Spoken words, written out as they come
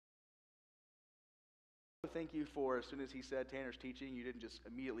thank you for, as soon as he said Tanner's teaching, you didn't just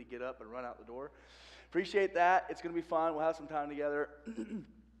immediately get up and run out the door. Appreciate that. It's going to be fun. We'll have some time together.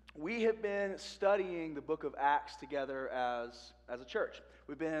 We have been studying the book of Acts together as a church.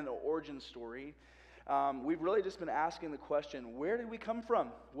 We've been in an origin story. We've really just been asking the question, where did we come from?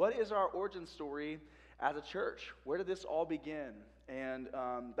 What is our origin story as a church? Where did this all begin? And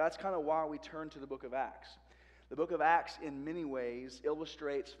that's kind of why we turn to the book of Acts. The book of Acts, in many ways,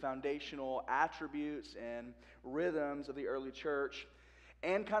 illustrates foundational attributes and rhythms of the early church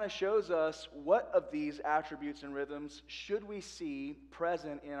and kind of shows us what of these attributes and rhythms should we see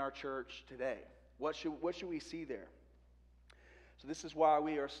present in our church today. What should we see there? So this is why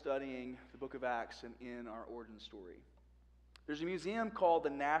we are studying the book of Acts and in our origin story. There's a museum called the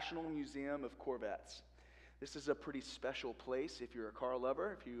National Museum of Corvettes. This is a pretty special place if you're a car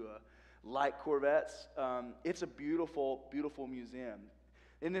lover, if you like Corvettes. It's a beautiful, beautiful museum.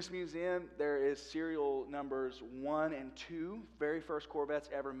 In this museum, there is serial numbers 1 and 2, very first Corvettes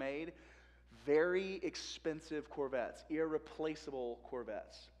ever made. Very expensive Corvettes, irreplaceable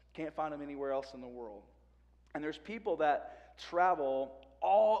Corvettes. Can't find them anywhere else in the world. And there's people that travel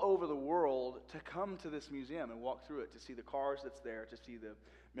all over the world to come to this museum and walk through it, to see the cars that's there, to see the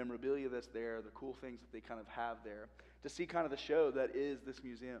memorabilia that's there, the cool things that they kind of have there, to see kind of the show that is this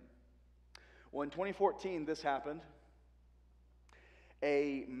museum. Well, in 2014, this happened.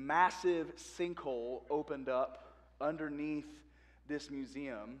 A massive sinkhole opened up underneath this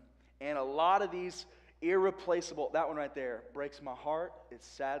museum, and a lot of these irreplaceable, that one right there breaks my heart. It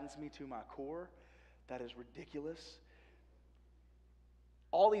saddens me to my core. That is ridiculous.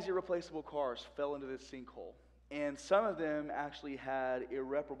 All these irreplaceable cars fell into this sinkhole, and some of them actually had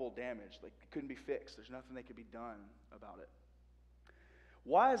irreparable damage. Like, it couldn't be fixed. There's nothing that could be done about it.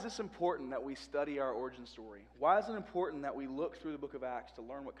 Why is this important that we study our origin story? Why is it important that we look through the book of Acts to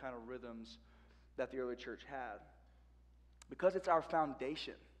learn what kind of rhythms that the early church had? Because it's our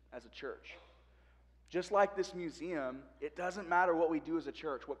foundation as a church. Just like this museum, it doesn't matter what we do as a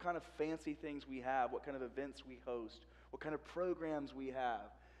church, what kind of fancy things we have, what kind of events we host, what kind of programs we have.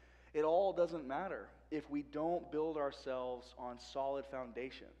 It all doesn't matter if we don't build ourselves on solid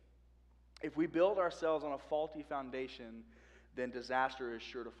foundation. If we build ourselves on a faulty foundation, then disaster is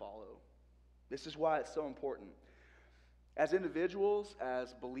sure to follow. This is why it's so important. As individuals,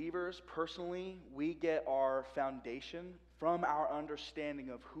 as believers, personally, we get our foundation from our understanding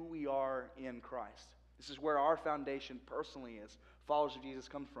of who we are in Christ. This is where our foundation personally as followers of Jesus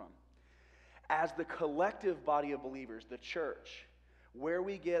comes from. As the collective body of believers, the church, where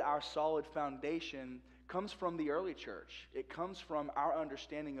we get our solid foundation comes from the early church. It comes from our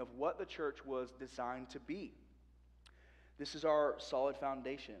understanding of what the church was designed to be. This is our solid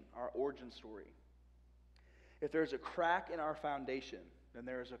foundation, our origin story. If there's a crack in our foundation, then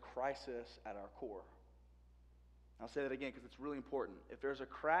there is a crisis at our core. I'll say that again because it's really important. If there's a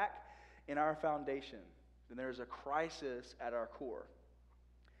crack in our foundation, then there's a crisis at our core.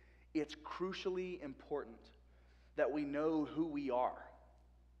 It's crucially important that we know who we are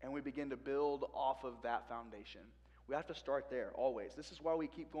and we begin to build off of that foundation. We have to start there always. This is why we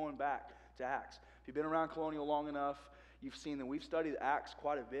keep going back to Acts. If you've been around Colonial long enough, you've seen that we've studied Acts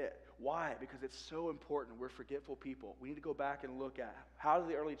quite a bit. Why? Because it's so important. We're forgetful people. We need to go back and look at how did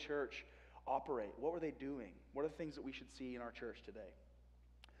the early church operate? What were they doing? What are the things that we should see in our church today?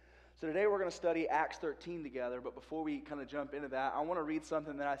 So today we're going to study Acts 13 together, but before we kind of jump into that, I want to read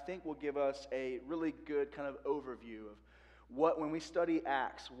something that I think will give us a really good kind of overview of when we study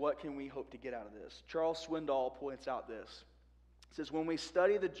Acts, what can we hope to get out of this? Charles Swindoll points out this. He says, when we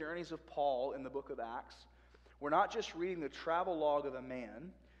study the journeys of Paul in the book of Acts, we're not just reading the travel log of a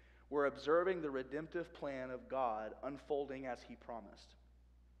man, we're observing the redemptive plan of God unfolding as he promised.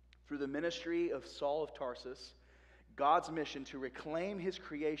 Through the ministry of Saul of Tarsus, God's mission to reclaim his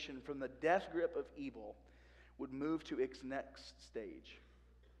creation from the death grip of evil would move to its next stage.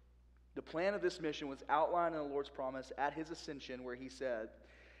 The plan of this mission was outlined in the Lord's promise at his ascension, where he said,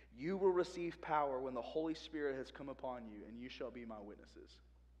 "You will receive power when the Holy Spirit has come upon you, and you shall be my witnesses."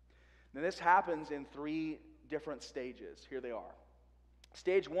 Now this happens in 3 different stages. Here they are.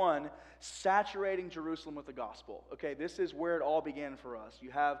 Stage 1, saturating Jerusalem with the gospel. Okay, this is where it all began for us.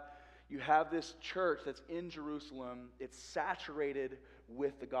 You have this church that's in Jerusalem. It's saturated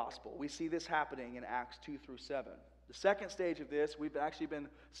with the gospel. We see this happening in Acts 2 through 7. The second stage of this, we've actually been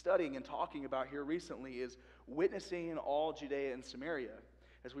studying and talking about here recently, is witnessing in all Judea and Samaria,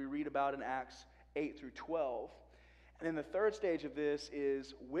 as we read about in Acts 8 through 12. And then the third stage of this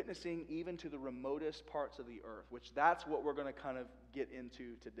is witnessing even to the remotest parts of the earth, which that's what we're going to kind of get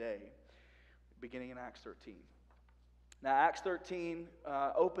into today, beginning in Acts 13. Now, Acts 13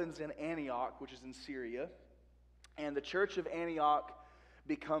 opens in Antioch, which is in Syria, and the church of Antioch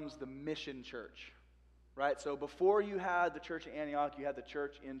becomes the mission church, right? So before you had the church of Antioch, you had the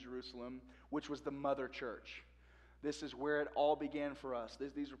church in Jerusalem, which was the mother church. This is where it all began for us.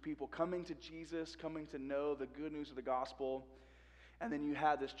 These were people coming to Jesus, coming to know the good news of the gospel, and then you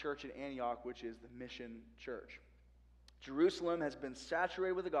had this church in Antioch, which is the mission church. Jerusalem has been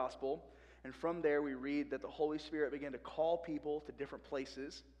saturated with the gospel, and from there we read that the Holy Spirit began to call people to different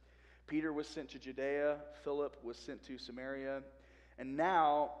places. Peter was sent to Judea, Philip was sent to Samaria, and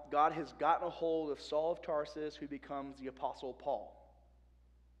now God has gotten a hold of Saul of Tarsus, who becomes the Apostle Paul.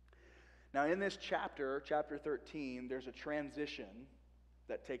 Now in this chapter 13, there's a transition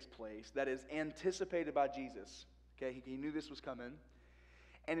that takes place that is anticipated by Jesus. Okay, he knew this was coming.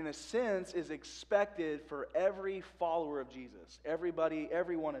 And in a sense is expected for every follower of Jesus. Everybody,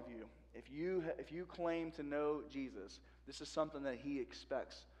 every one of you. If you claim to know Jesus, this is something that he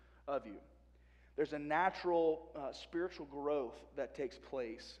expects of you. There's a natural spiritual growth that takes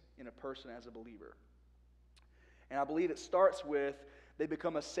place in a person as a believer. And I believe it starts with they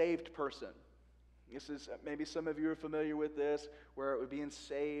become a saved person. This is, maybe some of you are familiar with this, where it would be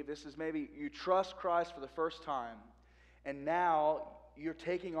saved. This is maybe you trust Christ for the first time, and now you're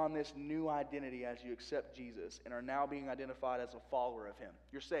taking on this new identity as you accept Jesus and are now being identified as a follower of him.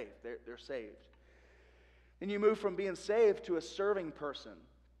 You're saved. They're saved. Then you move from being saved to a serving person.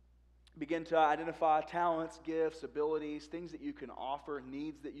 Begin to identify talents, gifts, abilities, things that you can offer,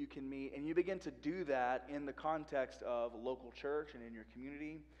 needs that you can meet, and you begin to do that in the context of a local church and in your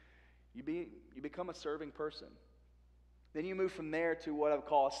community. You become a serving person. Then you move from there to what I would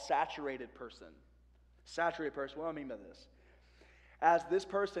call a saturated person. Saturated person, what do I mean by this? As this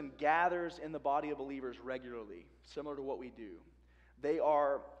person gathers in the body of believers regularly, similar to what we do, they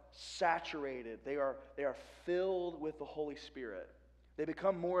are saturated. They are filled with the Holy Spirit. They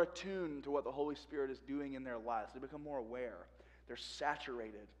become more attuned to what the Holy Spirit is doing in their lives. They become more aware. They're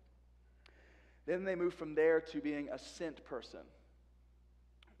saturated. Then they move from there to being a sent person,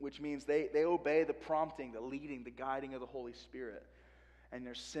 which means they obey the prompting, the leading, the guiding of the Holy Spirit, and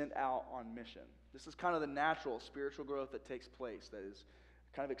they're sent out on mission. This is kind of the natural spiritual growth that takes place that is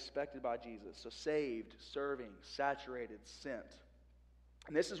kind of expected by Jesus. So saved, serving, saturated, sent.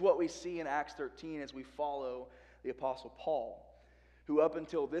 And this is what we see in Acts 13 as we follow the Apostle Paul, who up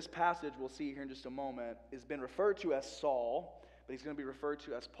until this passage we'll see here in just a moment has been referred to as Saul, but he's going to be referred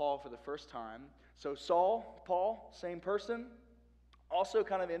to as Paul for the first time. So Saul, Paul, same person. Also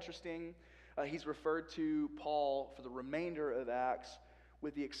kind of interesting, he's referred to Paul for the remainder of Acts,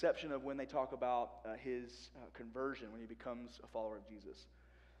 with the exception of when they talk about his conversion, when he becomes a follower of Jesus.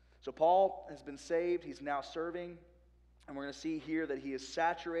 So Paul has been saved, he's now serving, and we're going to see here that he is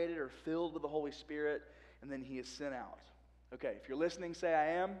saturated or filled with the Holy Spirit, and then he is sent out. Okay, if you're listening, say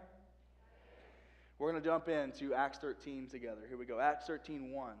I am. We're going to jump into Acts 13 together. Here we go. Acts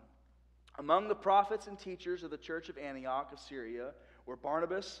 13:1. Among the prophets and teachers of the church of Antioch of Syria were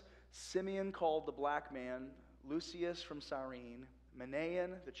Barnabas, Simeon called the Black Man, Lucius from Cyrene,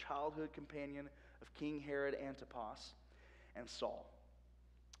 Manaen, the childhood companion of King Herod Antipas, and Saul.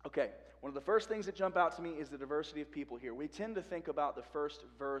 Okay, one of the first things that jump out to me is the diversity of people here. We tend to think about the first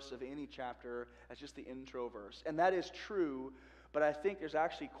verse of any chapter as just the intro verse, and that is true, but I think there's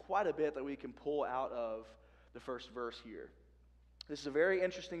actually quite a bit that we can pull out of the first verse here. This is a very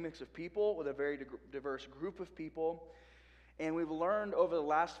interesting mix of people with a very diverse group of people, and we've learned over the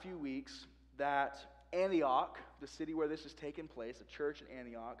last few weeks that Antioch, the city where this has taken place, the church in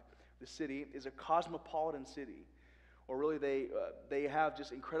Antioch, the city, is a cosmopolitan city. Or really they have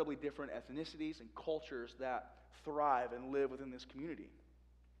just incredibly different ethnicities and cultures that thrive and live within this community.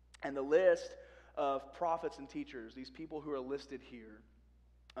 And the list of prophets and teachers, these people who are listed here,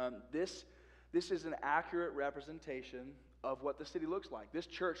 this is an accurate representation of what the city looks like. This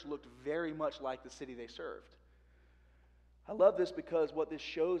church looked very much like the city they served. I love this because what this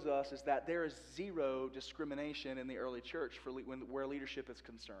shows us is that there is zero discrimination in the early church for where leadership is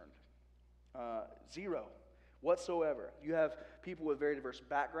concerned. Zero whatsoever. You have people with very diverse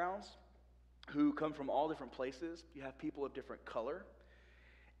backgrounds who come from all different places. You have people of different color.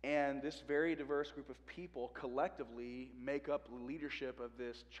 And this very diverse group of people collectively make up the leadership of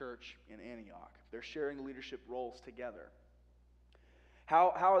this church in Antioch. They're sharing leadership roles together.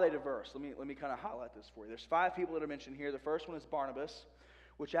 How are they diverse? Let me kind of highlight this for you. There's 5 people that are mentioned here. The first one is Barnabas,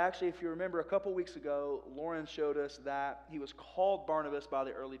 which actually, if you remember a couple weeks ago, Lauren showed us that he was called Barnabas by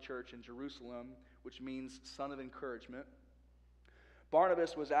the early church in Jerusalem, which means son of encouragement.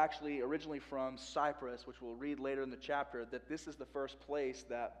 Barnabas was actually originally from Cyprus, which we'll read later in the chapter, that this is the first place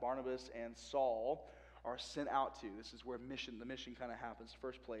that Barnabas and Saul are sent out to. This is where the mission kind of happens,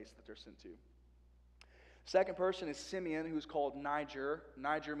 first place that they're sent to. Second person is Simeon, who's called Niger.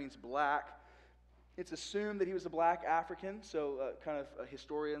 Niger means black. It's assumed that he was a black African, so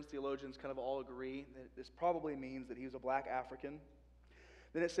historians, theologians kind of all agree that this probably means that he was a black African.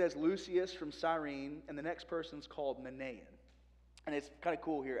 Then it says Lucius from Cyrene, and the next person's called Manaen. And it's kind of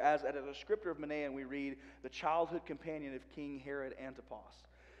cool here. As a descriptor of Manaen, we read the childhood companion of King Herod Antipas.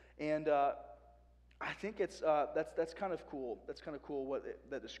 And I think that's kind of cool. That's kind of cool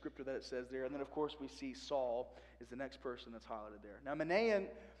that descriptor that it says there. And then, of course, we see Saul is the next person that's highlighted there. Now, Manaen,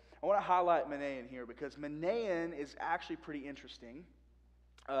 I want to highlight Manaen here because Manaen is actually pretty interesting.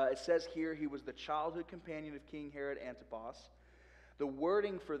 It says here he was the childhood companion of King Herod Antipas. The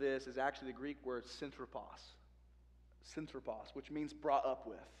wording for this is actually the Greek word synthropos, which means brought up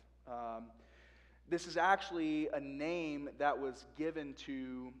with. This is actually a name that was given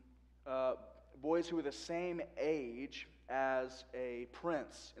to boys who were the same age as a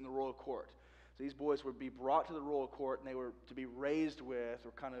prince in the royal court. So these boys would be brought to the royal court, and they were to be raised with,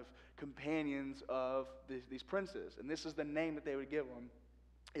 or kind of companions of these princes. And this is the name that they would give them,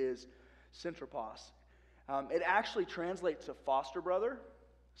 is synthropos. It actually translates to foster brother.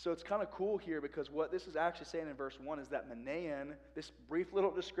 So it's kind of cool here because what this is actually saying in verse 1 is that Manaen, this brief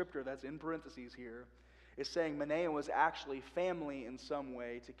little descriptor that's in parentheses here, is saying Manaen was actually family in some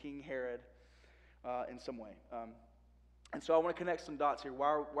way to King Herod in some way. And so I want to connect some dots here.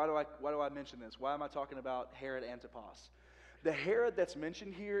 Why do I mention this? Why am I talking about Herod Antipas? The Herod that's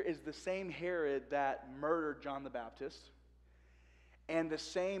mentioned here is the same Herod that murdered John the Baptist, and the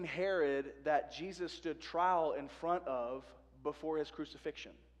same Herod that Jesus stood trial in front of before his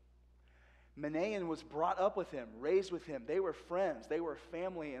crucifixion. Manaen was brought up with him, raised with him. They were friends. They were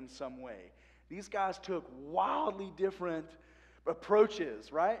family in some way. These guys took wildly different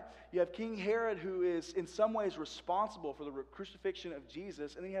approaches, right? You have King Herod, who is in some ways responsible for the crucifixion of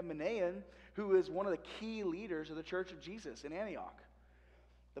Jesus, and then you have Manaen, who is one of the key leaders of the Church of Jesus in Antioch.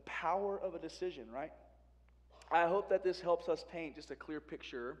 The power of a decision, right? I hope that this helps us paint just a clear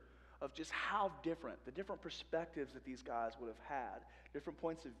picture of just how different, the different perspectives that these guys would have had, different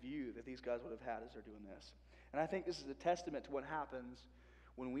points of view that these guys would have had as they're doing this. And I think this is a testament to what happens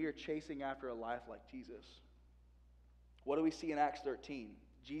when we are chasing after a life like Jesus. What do we see in Acts 13?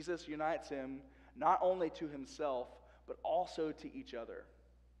 Jesus unites him not only to himself, but also to each other.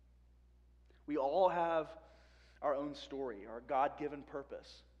 We all have our own story, our God-given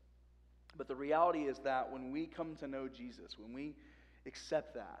purpose. But the reality is that when we come to know Jesus, when we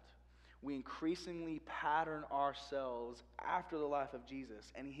accept that, we increasingly pattern ourselves after the life of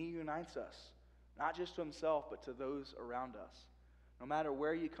Jesus, and he unites us, not just to himself, but to those around us, no matter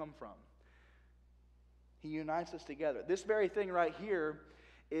where you come from. He unites us together. This very thing right here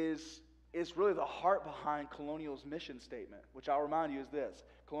is really the heart behind Colonial's mission statement, which I'll remind you is this.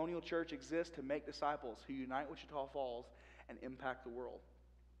 Colonial Church exists to make disciples who unite Wichita Falls and impact the world.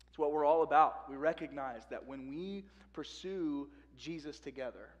 It's what we're all about. We recognize that when we pursue Jesus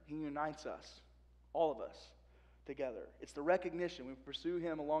together, he unites us, all of us, together. It's the recognition. We pursue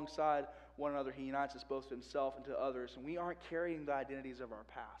him alongside one another. He unites us both to himself and to others, and we aren't carrying the identities of our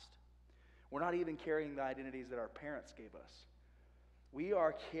past. We're not even carrying the identities that our parents gave us. We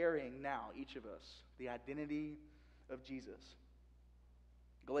are carrying now, each of us, the identity of Jesus.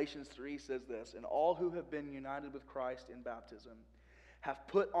 Galatians 3 says this, "And all who have been united with Christ in baptism have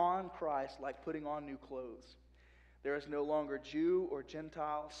put on Christ like putting on new clothes. There is no longer Jew or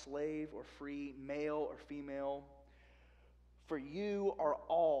Gentile, slave or free, male or female, for you are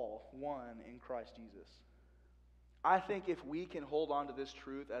all one in Christ Jesus." I think if we can hold on to this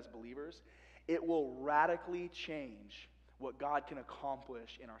truth as believers, it will radically change what God can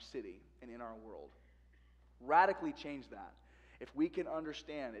accomplish in our city and in our world. Radically change that. If we can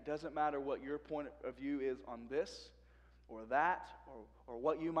understand, it doesn't matter what your point of view is on this or that, or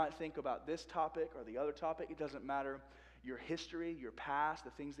what you might think about this topic or the other topic. It doesn't matter your history, your past,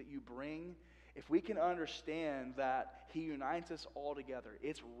 the things that you bring. If we can understand that he unites us all together,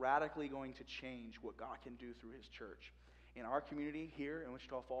 it's radically going to change what God can do through his church in our community here in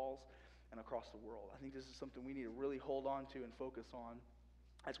Wichita Falls and across the world. I think this is something we need to really hold on to and focus on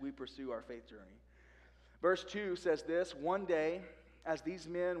as we pursue our faith journey. Verse 2 says this, "One day, as these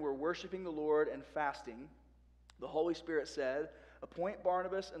men were worshiping the Lord and fasting, the Holy Spirit said, 'Appoint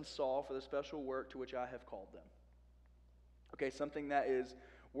Barnabas and Saul for the special work to which I have called them.'" Okay, something that is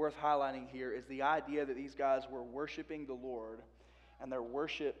worth highlighting here is the idea that these guys were worshiping the Lord, and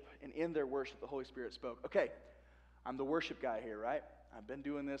in their worship, the Holy Spirit spoke. Okay, I'm the worship guy here, right? I've been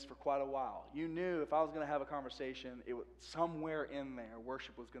doing this for quite a while. You knew if I was going to have a conversation, somewhere in there,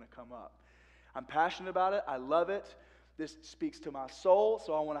 worship was going to come up. I'm passionate about it. I love it. This speaks to my soul,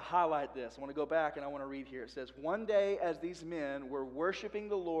 so I want to highlight this. I want to go back and I want to read here. It says, one day as these men were worshiping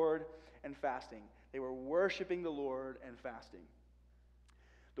the Lord and fasting. They were worshiping the Lord and fasting.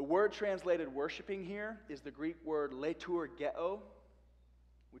 The word translated worshiping here is the Greek word liturgeo,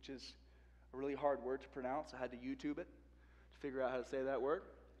 which is a really hard word to pronounce. I had to YouTube it to figure out how to say that word.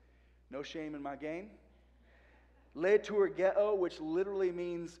 No shame in my game. Liturgeo, which literally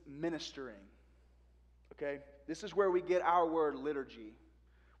means ministering. Okay? This is where we get our word liturgy,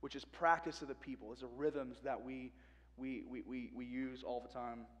 which is practice of the people. It's a rhythms that we use all the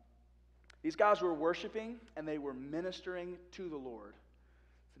time. These guys were worshiping and they were ministering to the Lord.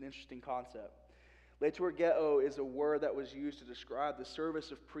 It's an interesting concept. Liturgeo is a word that was used to describe the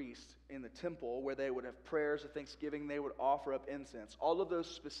service of priests in the temple, where they would have prayers of thanksgiving, they would offer up incense. All of those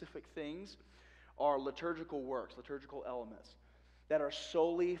specific things are liturgical works, liturgical elements that are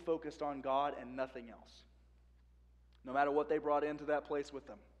solely focused on God and nothing else. No matter what they brought into that place with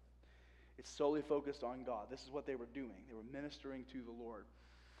them, it's solely focused on God. This is what they were doing. They were ministering to the Lord.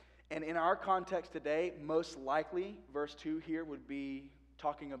 And in our context today, most likely, verse 2 here would be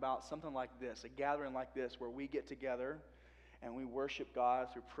talking about something like this, a gathering like this, where we get together and we worship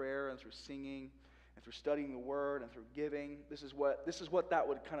God through prayer and through singing and through studying the Word and through giving. This is what that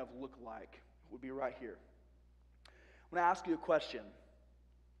would kind of look like. It would be right here. I'm going to ask you a question.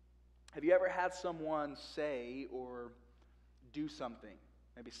 Have you ever had someone say or do something,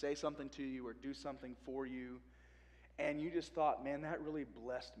 maybe say something to you or do something for you, and you just thought, man, that really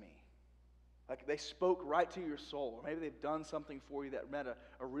blessed me? Like they spoke right to your soul. Or maybe they've done something for you that met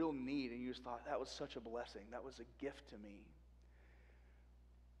a real need, and you just thought, that was such a blessing. That was a gift to me.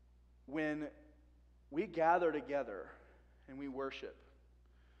 When we gather together and we worship,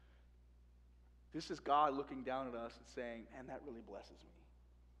 this is God looking down at us and saying, man, that really blesses me.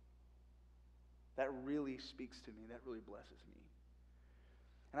 That really speaks to me. That really blesses me.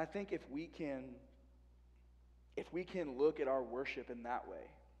 And I think if we can look at our worship in that way,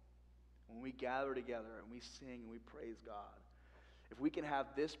 when we gather together and we sing and we praise God, if we can have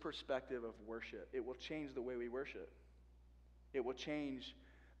this perspective of worship, it will change the way we worship. It will change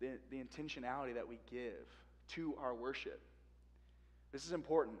the intentionality that we give to our worship. This is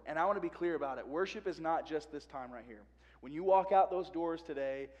important, and I want to be clear about it. Worship is not just this time right here. When you walk out those doors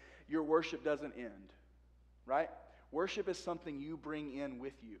today, your worship doesn't end, right? Worship is something you bring in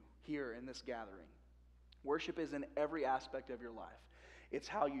with you here in this gathering. Worship is in every aspect of your life. It's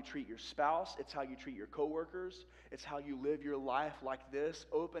how you treat your spouse. It's how you treat your coworkers. It's how you live your life like this,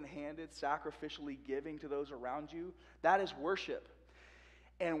 open-handed, sacrificially giving to those around you. That is worship.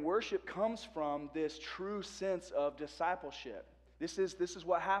 And worship comes from this true sense of discipleship. This is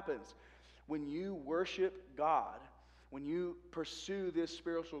what happens. When you worship God, when you pursue this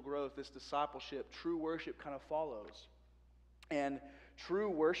spiritual growth, this discipleship, true worship kind of follows. And true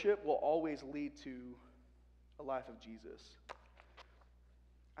worship will always lead to a life of Jesus.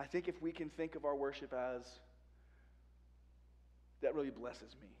 I think if we can think of our worship as, that really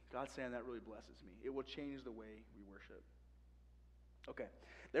blesses me. God's saying that really blesses me. It will change the way we worship. Okay.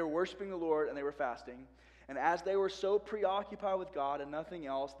 They were worshiping the Lord and they were fasting. And as they were so preoccupied with God and nothing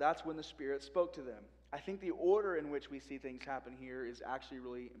else, that's when the Spirit spoke to them. I think the order in which we see things happen here is actually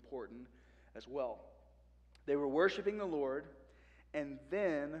really important as well. They were worshiping the Lord, and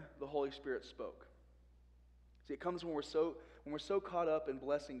then the Holy Spirit spoke. See, it comes when we're so caught up in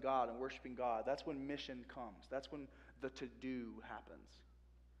blessing God and worshiping God. That's when mission comes. That's when the to-do happens.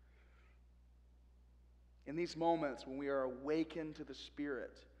 In these moments when we are awakened to the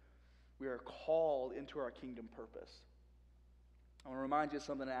Spirit, we are called into our kingdom purpose. I want to remind you of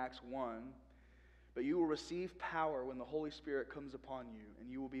something in Acts 1. But you will receive power when the Holy Spirit comes upon you,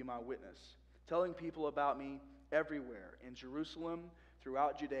 and you will be my witness, telling people about me everywhere, in Jerusalem,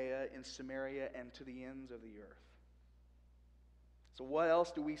 throughout Judea, in Samaria, and to the ends of the earth. So what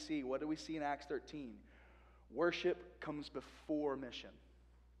else do we see? What do we see in Acts 13? Worship comes before mission.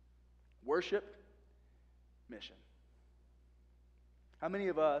 Worship, mission. How many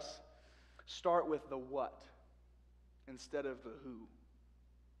of us start with the what instead of the who?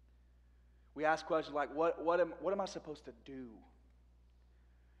 We ask questions like, what am I supposed to do?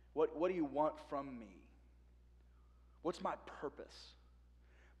 What do you want from me? What's my purpose?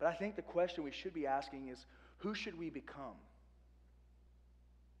 But I think the question we should be asking is, who should we become?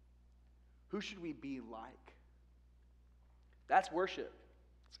 Who should we be like? That's worship.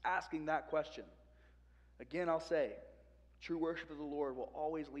 It's asking that question. Again, I'll say, true worship of the Lord will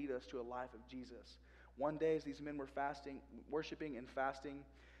always lead us to a life of Jesus. One day as these men were worshiping and fasting,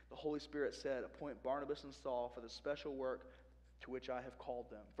 the Holy Spirit said, appoint Barnabas and Saul for the special work to which I have called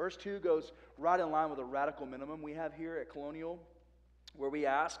them. Verse 2 goes right in line with a radical minimum we have here at Colonial, where we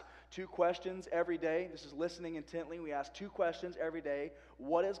ask 2 questions every day. This is listening intently. We ask 2 questions every day.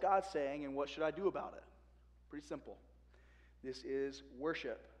 What is God saying, and what should I do about it? Pretty simple. This is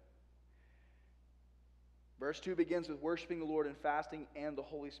worship. Verse 2 begins with worshiping the Lord and fasting, and the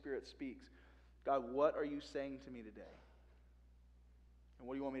Holy Spirit speaks. God, what are you saying to me today? And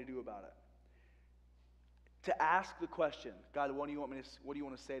what do you want me to do about it? To ask the question, God, what do you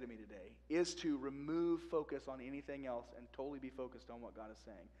want to say to me today, is to remove focus on anything else and totally be focused on what God is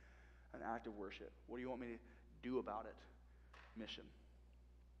saying. An act of worship. What do you want me to do about it? Mission.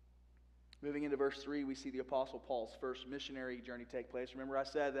 Moving into verse 3, we see the Apostle Paul's first missionary journey take place. Remember, I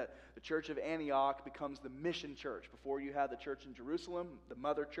said that the church of Antioch becomes the mission church. Before you had the church in Jerusalem, the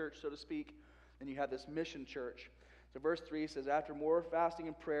mother church, so to speak, then you have this mission church. So verse 3 says, after more fasting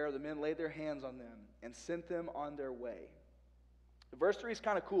and prayer, the men laid their hands on them and sent them on their way. Verse 3 is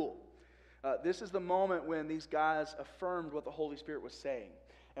kind of cool. This is the moment when these guys affirmed what the Holy Spirit was saying.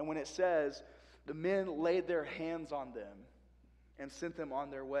 And when it says, the men laid their hands on them and sent them on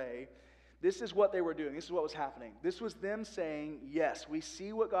their way, this is what they were doing. This is what was happening. This was them saying, yes, we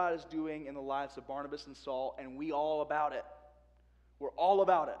see what God is doing in the lives of Barnabas and Saul, and we all about it. We're all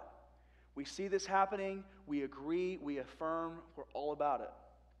about it. We see this happening, we agree, we affirm, we're all about it.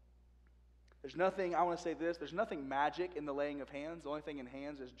 There's nothing, I want to say this, there's nothing magic in the laying of hands. The only thing in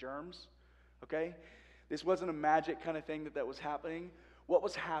hands is germs, okay? This wasn't a magic kind of thing that was happening. What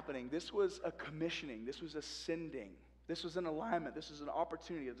was happening? This was a commissioning. This was a sending. This was an alignment. This was an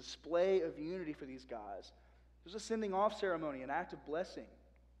opportunity, a display of unity for these guys. It was a sending off ceremony, an act of blessing.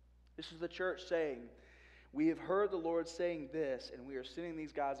 This was the church saying, we have heard the Lord saying this, and we are sending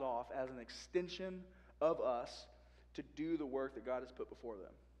these guys off as an extension of us to do the work that God has put before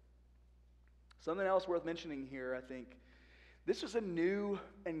them. Something else worth mentioning here, I think, this was a new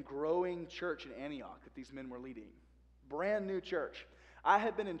and growing church in Antioch that these men were leading. Brand new church. I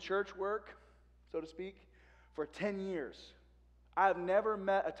have been in church work, so to speak, for 10 years. I have never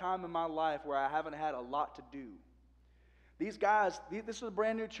met a time in my life where I haven't had a lot to do. These guys, this was a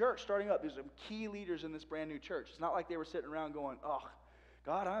brand new church starting up. There's some key leaders in this brand new church. It's not like they were sitting around going, oh,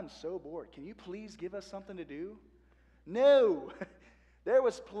 God, I'm so bored. Can you please give us something to do? No. There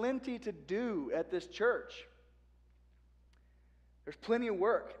was plenty to do at this church. There's plenty of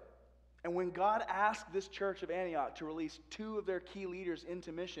work. And when God asked this church of Antioch to release 2 of their key leaders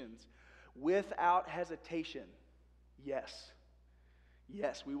into missions, without hesitation, yes,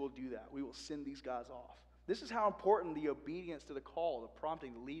 we will do that. We will send these guys off. This is how important the obedience to the call, the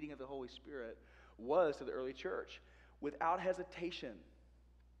prompting, the leading of the Holy Spirit was to the early church. Without hesitation.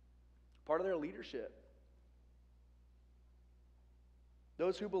 Part of their leadership.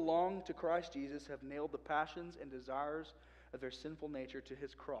 Those who belong to Christ Jesus have nailed the passions and desires of their sinful nature to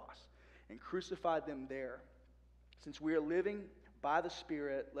his cross and crucified them there. Since we are living by the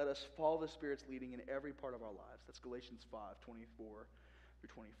Spirit, let us follow the Spirit's leading in every part of our lives. That's Galatians 5:24 through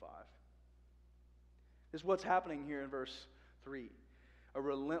 25. This is what's happening here in verse 3. A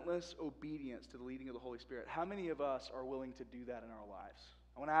relentless obedience to the leading of the Holy Spirit. How many of us are willing to do that in our lives?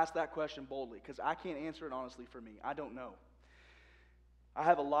 I want to ask that question boldly because I can't answer it honestly for me. I don't know. I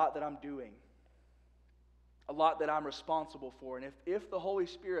have a lot that I'm doing. A lot that I'm responsible for. And if the Holy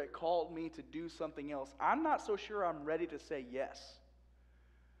Spirit called me to do something else, I'm not so sure I'm ready to say yes.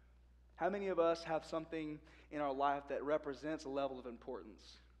 How many of us have something in our life that represents a level of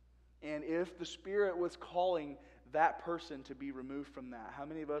importance? And if the Spirit was calling that person to be removed from that, how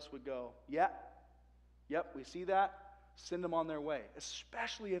many of us would go, yep, we see that, send them on their way,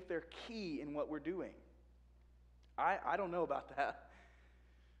 especially if they're key in what we're doing. I don't know about that.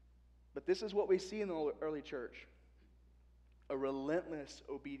 But this is what we see in the early church. A relentless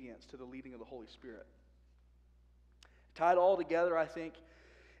obedience to the leading of the Holy Spirit. Tied all together, I think,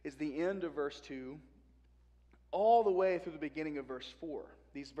 is the end of verse 2, all the way through the beginning of verse 4.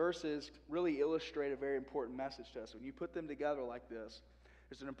 These verses really illustrate a very important message to us. When you put them together like this,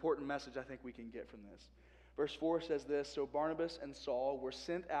 there's an important message I think we can get from this. Verse 4 says this, so Barnabas and Saul were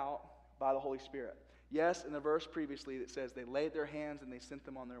sent out by the Holy Spirit. Yes, in the verse previously it says they laid their hands and they sent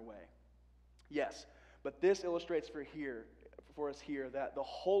them on their way. Yes, but this illustrates for us here that the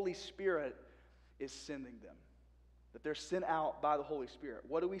Holy Spirit is sending them. That they're sent out by the Holy Spirit.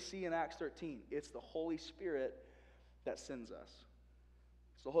 What do we see in Acts 13? It's the Holy Spirit that sends us.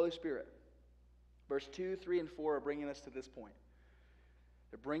 It's the Holy Spirit. Verse 2, 3, and 4 are bringing us to this point.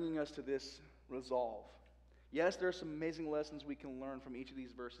 They're bringing us to this resolve. Yes, there are some amazing lessons we can learn from each of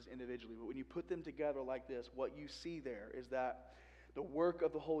these verses individually, but when you put them together like this, what you see there is that the work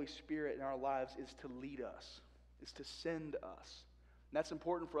of the Holy Spirit in our lives is to lead us. is to send us. And that's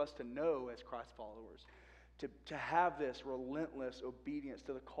important for us to know as Christ followers, to have this relentless obedience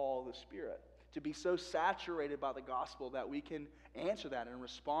to the call of the Spirit, to be so saturated by the gospel that we can answer that and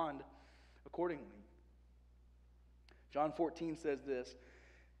respond accordingly. John 14 says this,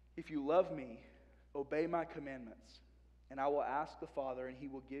 "If you love me, obey my commandments, and I will ask the Father, and he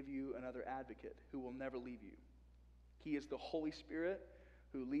will give you another advocate who will never leave you. He is the Holy Spirit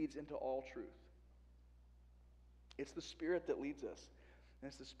who leads into all truth." It's the Spirit that leads us, and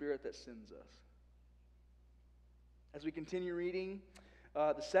it's the Spirit that sends us. As we continue reading,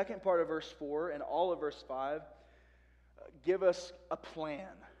 the second part of verse 4 and all of verse 5 give us a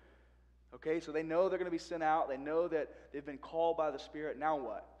plan. Okay, so they know they're going to be sent out. They know that they've been called by the Spirit. Now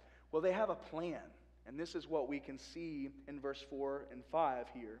what? Well, they have a plan. And this is what we can see in verse 4 and 5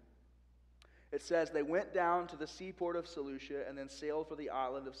 here. It says, "They went down to the seaport of Seleucia and then sailed for the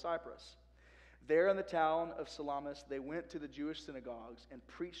island of Cyprus. There in the town of Salamis, they went to the Jewish synagogues and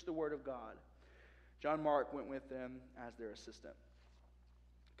preached the word of God. John Mark went with them as their assistant."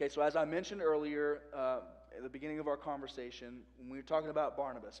 Okay, so as I mentioned earlier, at the beginning of our conversation, when we were talking about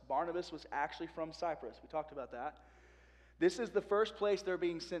Barnabas was actually from Cyprus. We talked about that. This is the first place they're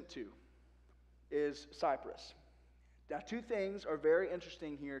being sent to, is Cyprus. Now, two things are very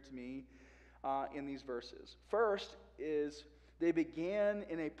interesting here to me in these verses. First is they began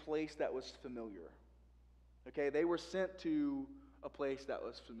in a place that was familiar. Okay, they were sent to a place that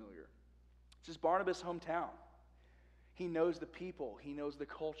was familiar. This is Barnabas' hometown. He knows the people. He knows the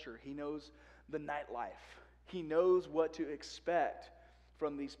culture. He knows the nightlife. He knows what to expect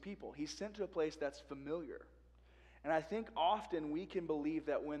from these people. He's sent to a place that's familiar. And I think often we can believe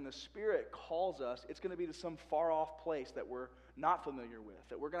that when the Spirit calls us, it's going to be to some far-off place that we're not familiar with,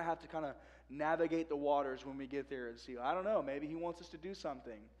 that we're going to have to kind of navigate the waters when we get there and see, I don't know, maybe He wants us to do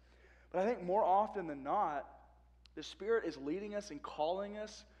something. But I think more often than not, the Spirit is leading us and calling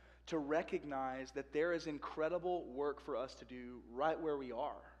us to recognize that there is incredible work for us to do right where we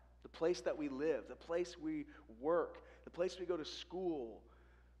are. The place that we live, the place we work, the place we go to school,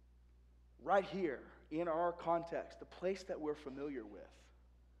 right here in our context, the place that we're familiar with.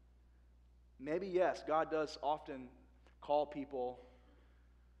 Maybe, yes, God does often call people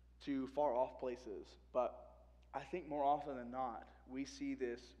to far off places, but I think more often than not, we see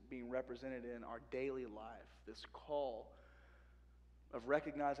this being represented in our daily life, this call of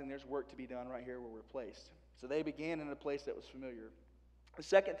recognizing there's work to be done right here where we're placed. So they began in a place that was familiar. The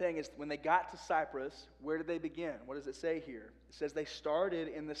second thing is when they got to Cyprus, where did they begin? What does it say here? It says they started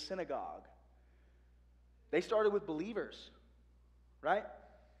in the synagogue. They started with believers, right?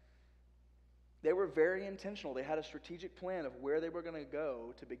 They were very intentional. They had a strategic plan of where they were going to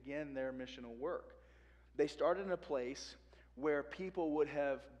go to begin their missional work. They started in a place where people would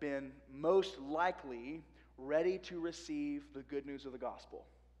have been most likely ready to receive the good news of the gospel.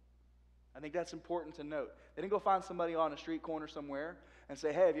 I think that's important to note. They didn't go find somebody on a street corner somewhere and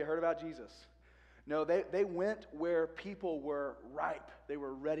say, "Hey, have you heard about Jesus?" No, they went where people were ripe. They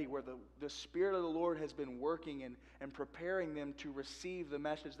were ready, where the Spirit of the Lord has been working and preparing them to receive the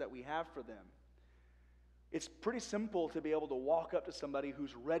message that we have for them. It's pretty simple to be able to walk up to somebody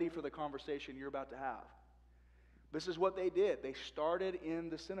who's ready for the conversation you're about to have. This is what they did. They started in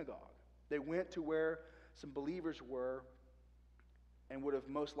the synagogue. They went to where some believers were and would have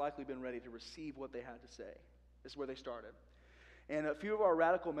most likely been ready to receive what they had to say. This is where they started. And a few of our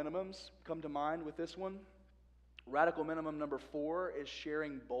radical minimums come to mind with this one. Radical minimum number 4 is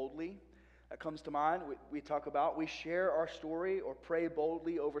sharing boldly. That comes to mind. We talk about, we share our story or pray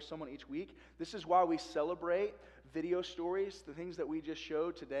boldly over someone each week. This is why we celebrate video stories, the things that we just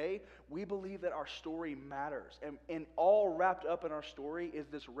showed today. We believe that our story matters. And all wrapped up in our story is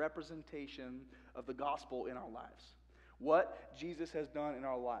this representation of the gospel in our lives. What Jesus has done in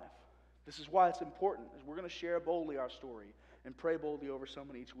our life. This is why it's important. We're going to share boldly our story and pray boldly over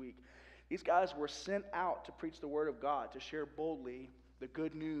someone each week. These guys were sent out to preach the word of God, to share boldly the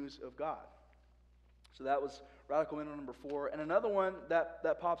good news of God. So that was radical minimum number 4. And another one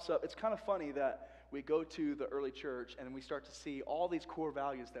that pops up, it's kind of funny that we go to the early church and we start to see all these core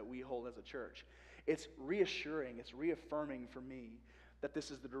values that we hold as a church. It's reassuring, it's reaffirming for me that this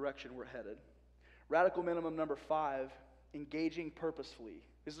is the direction we're headed. Radical minimum number 5, engaging purposefully.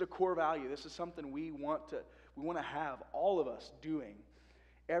 This is a core value. This is something we want to have, all of us doing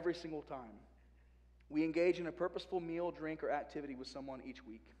every single time. We engage in a purposeful meal, drink, or activity with someone each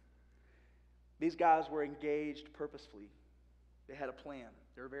week. These guys were engaged purposefully. They had a plan.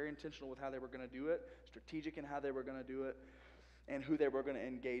 They were very intentional with how they were going to do it, strategic in how they were going to do it, and who they were going to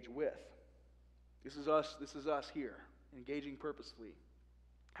engage with. This is us here, engaging purposefully.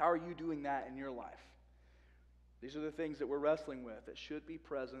 How are you doing that in your life? These are the things that we're wrestling with that should be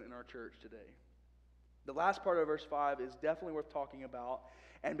present in our church today. The last part of verse 5 is definitely worth talking about.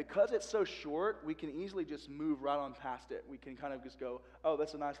 And because it's so short, we can easily just move right on past it. We can kind of just go, oh,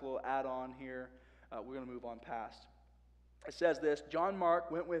 that's a nice little add-on here. We're going to move on past. It says this, John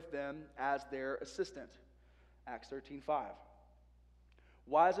Mark went with them as their assistant. Acts 13:5.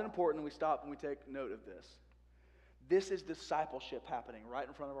 Why is it important that we stop and we take note of this? This is discipleship happening right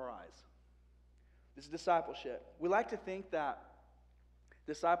in front of our eyes. This is discipleship. We like to think that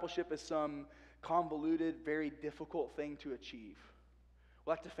discipleship is some convoluted, very difficult thing to achieve.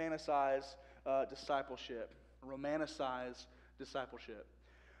 We like to fantasize discipleship, romanticize discipleship.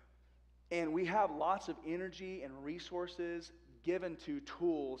 And we have lots of energy and resources given to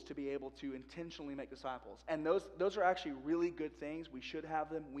tools to be able to intentionally make disciples. And those are actually really good things. We should have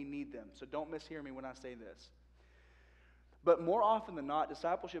them. We need them. So don't mishear me when I say this. But more often than not,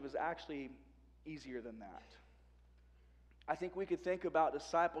 discipleship is actually easier than that. I think we could think about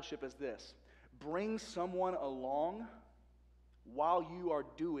discipleship as this. Bring someone along while you are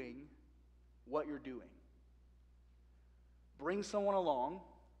doing what you're doing. Bring someone along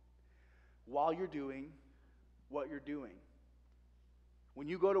while you're doing what you're doing. When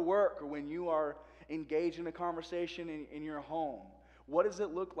you go to work or when you are engaged in a conversation in your home, what does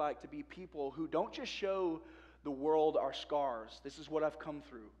it look like to be people who don't just show the world our scars, this is what I've come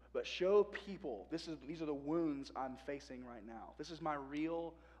through, but show people, these are the wounds I'm facing right now. This is my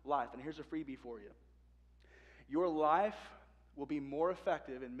real life. And here's a freebie for you. Your life will be more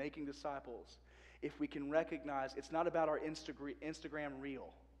effective in making disciples if we can recognize it's not about our Instagram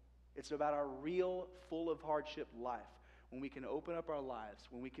reel. It's about our real, full of hardship life. When we can open up our lives,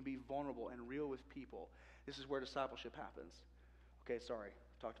 when we can be vulnerable and real with people, this is where discipleship happens. Okay, sorry.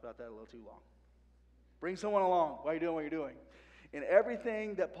 Talked about that a little too long. Bring someone along while you're doing what you're doing. In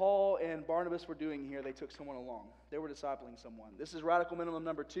everything that Paul and Barnabas were doing here, they took someone along. They were discipling someone. This is radical minimum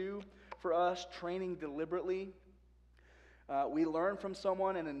number 2 for us, training deliberately. We learn from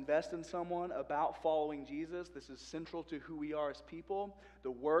someone and invest in someone about following Jesus. This is central to who we are as people.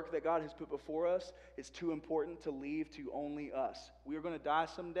 The work that God has put before us is too important to leave to only us. We are going to die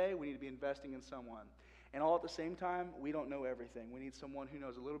someday. We need to be investing in someone. And all at the same time, we don't know everything. We need someone who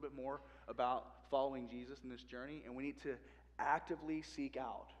knows a little bit more about following Jesus in this journey, and we need to actively seek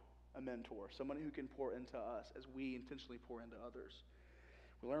out a mentor, someone who can pour into us as we intentionally pour into others.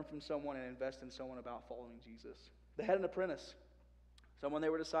 We learn from someone and invest in someone about following Jesus. They had an apprentice, someone they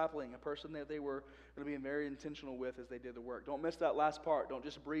were discipling, a person that they were going to be very intentional with as they did the work. Don't miss that last part. Don't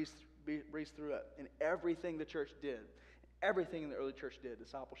just breeze through it. In everything the church did, everything the early church did,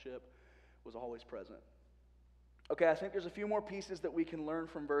 discipleship was always present. Okay, I think there's a few more pieces that we can learn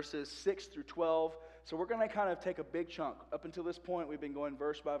from verses 6 through 12. So we're going to kind of take a big chunk. Up until this point, we've been going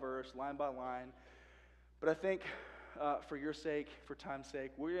verse by verse, line by line. But I think for your sake, for time's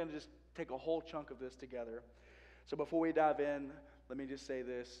sake, we're going to just take a whole chunk of this together. So before we dive in, let me just say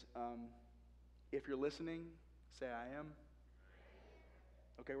this. If you're listening, say I am.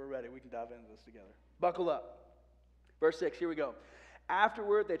 Okay, we're ready. We can dive into this together. Buckle up. Verse 6, here we go.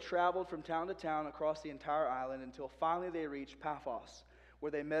 Afterward, they traveled from town to town across the entire island until finally they reached Paphos,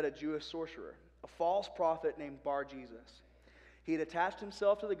 where they met a Jewish sorcerer, a false prophet named Bar-Jesus. He had attached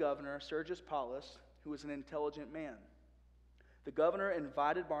himself to the governor, Sergius Paulus, who was an intelligent man. The governor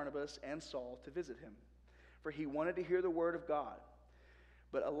invited Barnabas and Saul to visit him, for he wanted to hear the word of God.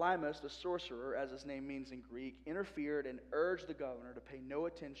 But Elymas, the sorcerer, as his name means in Greek, interfered and urged the governor to pay no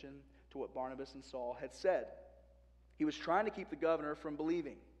attention to what Barnabas and Saul had said. He was trying to keep the governor from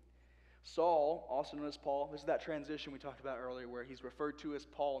believing. Saul, also known as Paul, this is that transition we talked about earlier where he's referred to as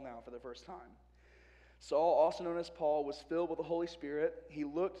Paul now for the first time. Saul, also known as Paul, was filled with the Holy Spirit. He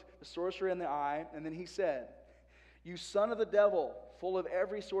looked the sorcerer in the eye, and then he said, "You son of the devil, full of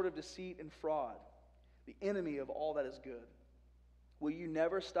every sort of deceit and fraud, the enemy of all that is good. Will you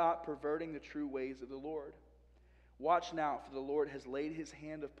never stop perverting the true ways of the Lord? Watch now, for the Lord has laid his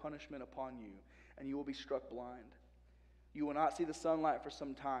hand of punishment upon you, and you will be struck blind. You will not see the sunlight for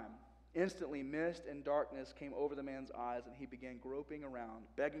some time." Instantly, mist and darkness came over the man's eyes, and he began groping around,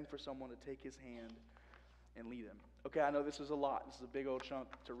 begging for someone to take his hand and lead him. Okay, I know this is a lot. This is a big old chunk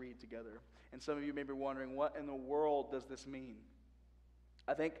to read together. And some of you may be wondering, what in the world does this mean?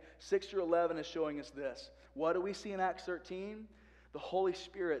 I think 6 through 11 is showing us this. What do we see in Acts 13? The Holy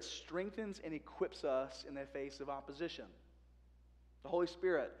Spirit strengthens and equips us in the face of opposition. The Holy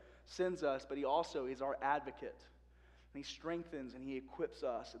Spirit sends us, but he also is our advocate. And he strengthens and he equips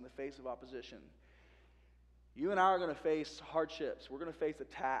us in the face of opposition. You and I are going to face hardships. We're going to face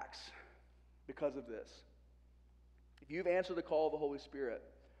attacks because of this. If you've answered the call of the Holy Spirit,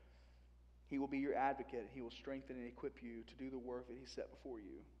 He will be your advocate. He will strengthen and equip you to do the work that He set before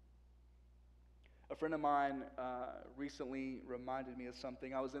you. A friend of mine recently reminded me of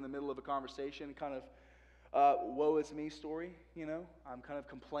something. I was in the middle of a conversation, kind of woe is me story, you know. I'm kind of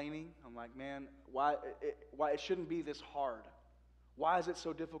complaining. I'm like, man, why it shouldn't be this hard? Why is it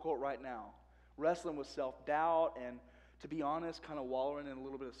so difficult right now? Wrestling with self-doubt and, to be honest, kind of wallowing in a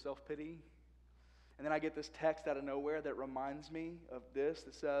little bit of self-pity. And then I get this text out of nowhere that reminds me of this,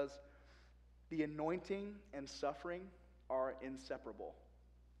 that says, the anointing and suffering are inseparable.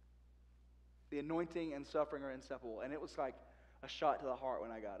 The anointing and suffering are inseparable. And it was like a shot to the heart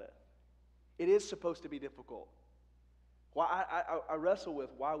when I got it. It is supposed to be difficult. Why I wrestle with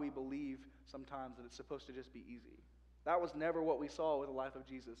why we believe sometimes that it's supposed to just be easy. That was never what we saw with the life of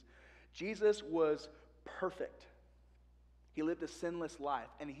Jesus. Jesus was perfect. He lived a sinless life,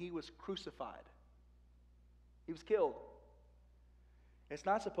 and He was crucified. He was killed. It's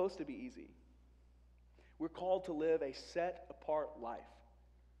not supposed to be easy. We're called to live a set-apart life.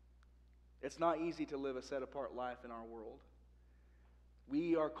 It's not easy to live a set-apart life in our world.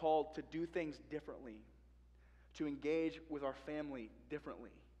 We are called to do things differently, to engage with our family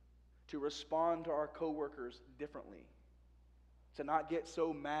differently, to respond to our coworkers differently, to not get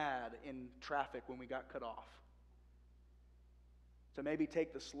so mad in traffic when we got cut off, to maybe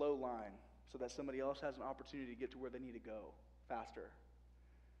take the slow line so that somebody else has an opportunity to get to where they need to go faster.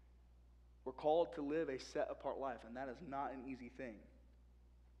 We're called to live a set-apart life, and that is not an easy thing.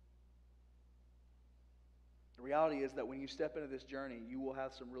 The reality is that when you step into this journey, you will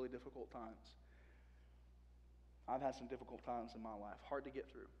have some really difficult times. I've had some difficult times in my life, hard to get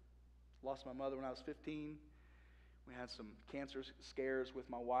through. Lost my mother when I was 15. We had some cancer scares with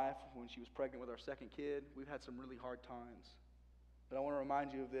my wife when she was pregnant with our second kid. We've had some really hard times. But I want to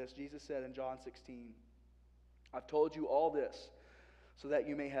remind you of this. Jesus said in John 16, I've told you all this so that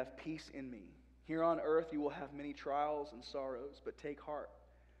you may have peace in me. Here on earth you will have many trials and sorrows, but take heart,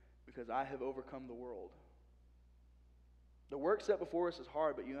 because I have overcome the world. The work set before us is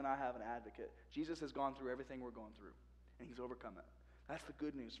hard, but you and I have an advocate. Jesus has gone through everything we're going through, and He's overcome it. That's the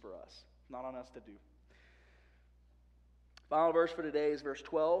good news for us. It's not on us to do. Final verse for today is verse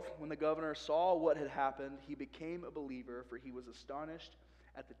 12. When the governor saw what had happened, he became a believer, for he was astonished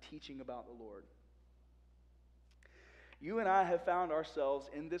at the teaching about the Lord. You and I have found ourselves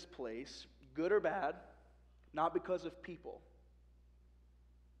in this place, good or bad, not because of people.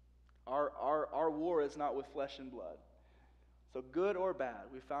 Our war is not with flesh and blood. So good or bad,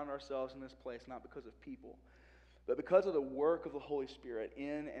 we found ourselves in this place not because of people, but because of the work of the Holy Spirit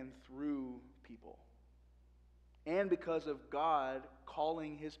in and through people. And because of God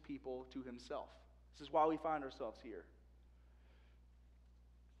calling His people to Himself. This is why we find ourselves here.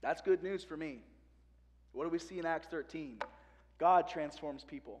 That's good news for me. What do we see in Acts 13? God transforms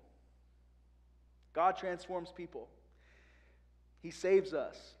people. God transforms people. He saves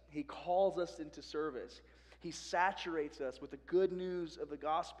us. He calls us into service. He saturates us with the good news of the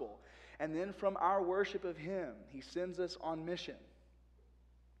gospel. And then from our worship of Him, He sends us on mission.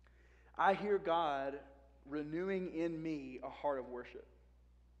 I hear God renewing in me a heart of worship.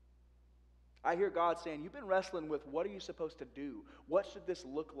 I hear God saying, you've been wrestling with what are you supposed to do? What should this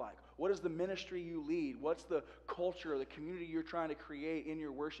look like? What is the ministry you lead? What's the culture, the community you're trying to create in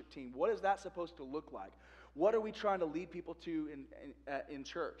your worship team? What is that supposed to look like? What are we trying to lead people to in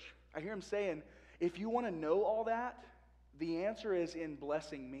church? I hear Him saying, if you want to know all that, the answer is in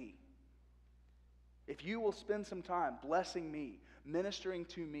blessing me. If you will spend some time blessing me, ministering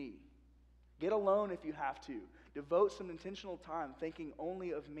to me, get alone if you have to, devote some intentional time thinking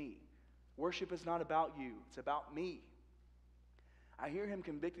only of me. Worship is not about you, it's about me. I hear Him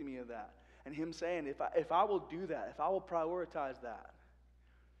convicting me of that, and Him saying, if I will do that, if I will prioritize that,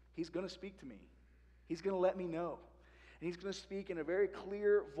 He's going to speak to me. He's going to let me know. And He's going to speak in a very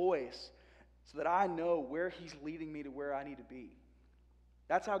clear voice so that I know where He's leading me to where I need to be.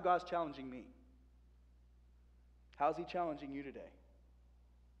 That's how God's challenging me. How's He challenging you today?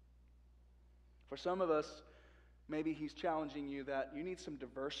 For some of us, maybe He's challenging you that you need some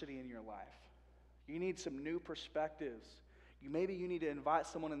diversity in your life. You need some new perspectives. Maybe you need to invite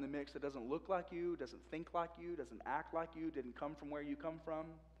someone in the mix that doesn't look like you, doesn't think like you, doesn't act like you, didn't come from where you come from,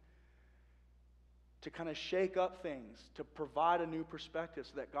 to kind of shake up things, to provide a new perspective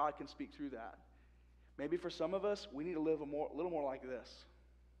so that God can speak through that. Maybe for some of us, we need to live a little more like this.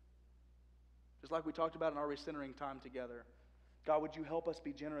 Just like we talked about in our recentering time together. God, would you help us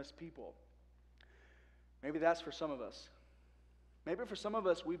be generous people? Maybe that's for some of us. Maybe for some of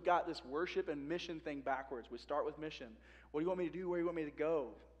us, we've got this worship and mission thing backwards. We start with mission. What do you want me to do? Where do you want me to go?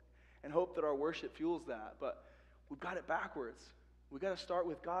 And hope that our worship fuels that. But we've got it backwards. We got to start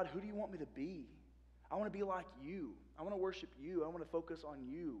with, God, who do you want me to be? I want to be like you. I want to worship you. I want to focus on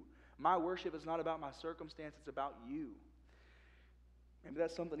you. My worship is not about my circumstance, it's about you. Maybe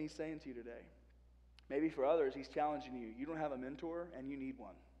that's something he's saying to you today. Maybe for others, he's challenging you. You don't have a mentor, and you need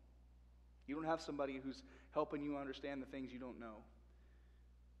one. You don't have somebody who's helping you understand the things you don't know.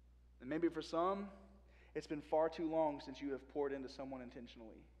 And maybe for some, it's been far too long since you have poured into someone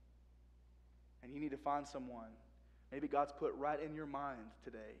intentionally. And you need to find someone. Maybe God's put right in your mind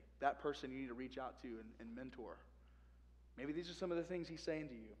today, that person you need to reach out to and mentor. Maybe these are some of the things he's saying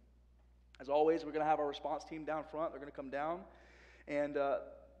to you. As always, we're going to have our response team down front. They're going to come down. And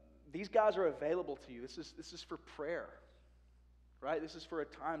these guys are available to you. This is for prayer, right? This is for a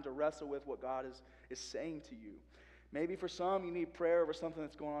time to wrestle with what God is saying to you. Maybe for some, you need prayer over something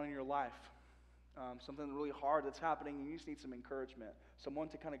that's going on in your life, something really hard that's happening, and you just need some encouragement, someone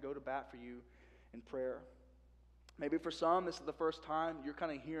to kind of go to bat for you in prayer. Maybe for some, this is the first time you're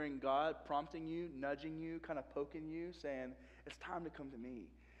kind of hearing God prompting you, nudging you, kind of poking you, saying, it's time to come to me.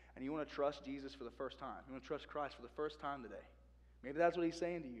 And you want to trust Jesus for the first time. You want to trust Christ for the first time today. Maybe that's what he's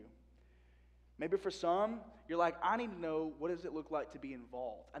saying to you. Maybe for some, you're like, I need to know, what does it look like to be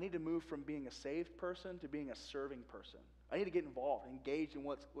involved? I need to move from being a saved person to being a serving person. I need to get involved, engaged in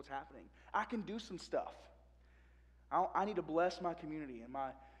what's happening. I can do some stuff. I need to bless my community and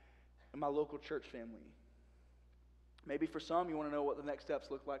my local church family. Maybe for some, you want to know what the next steps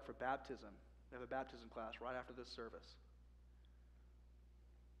look like for baptism. We have a baptism class right after this service.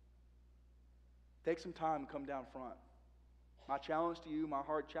 Take some time and come down front. My challenge to you, my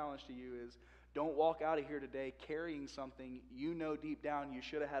hard challenge to you is, don't walk out of here today carrying something you know deep down you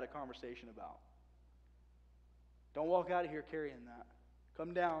should have had a conversation about. Don't walk out of here carrying that.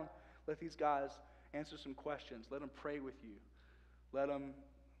 Come down, let these guys answer some questions. Let them pray with you. Let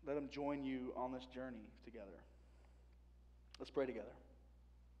them join you on this journey together. Let's pray together.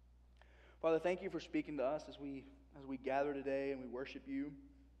 Father, thank you for speaking to us as we gather today and we worship you.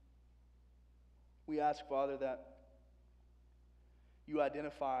 We ask, Father, that you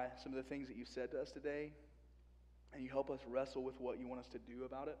identify some of the things that you've said to us today, and you help us wrestle with what you want us to do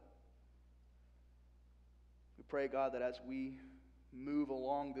about it. We pray, God, that as we move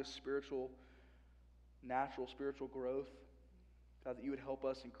along this natural spiritual growth, God, that you would help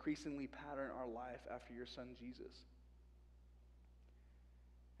us increasingly pattern our life after your Son, Jesus.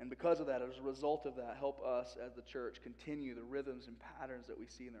 And because of that, as a result of that, help us as the church continue the rhythms and patterns that we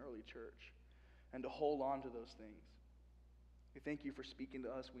see in the early church, and to hold on to those things. We thank you for speaking to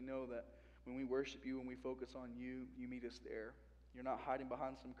us. We know that when we worship you, when we focus on you, you meet us there. You're not hiding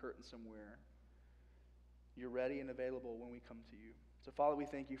behind some curtain somewhere. You're ready and available when we come to you. So, Father, we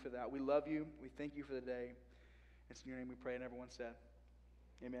thank you for that. We love you. We thank you for the day. It's in your name we pray, and everyone said,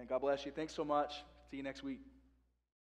 amen. God bless you. Thanks so much. See you next week.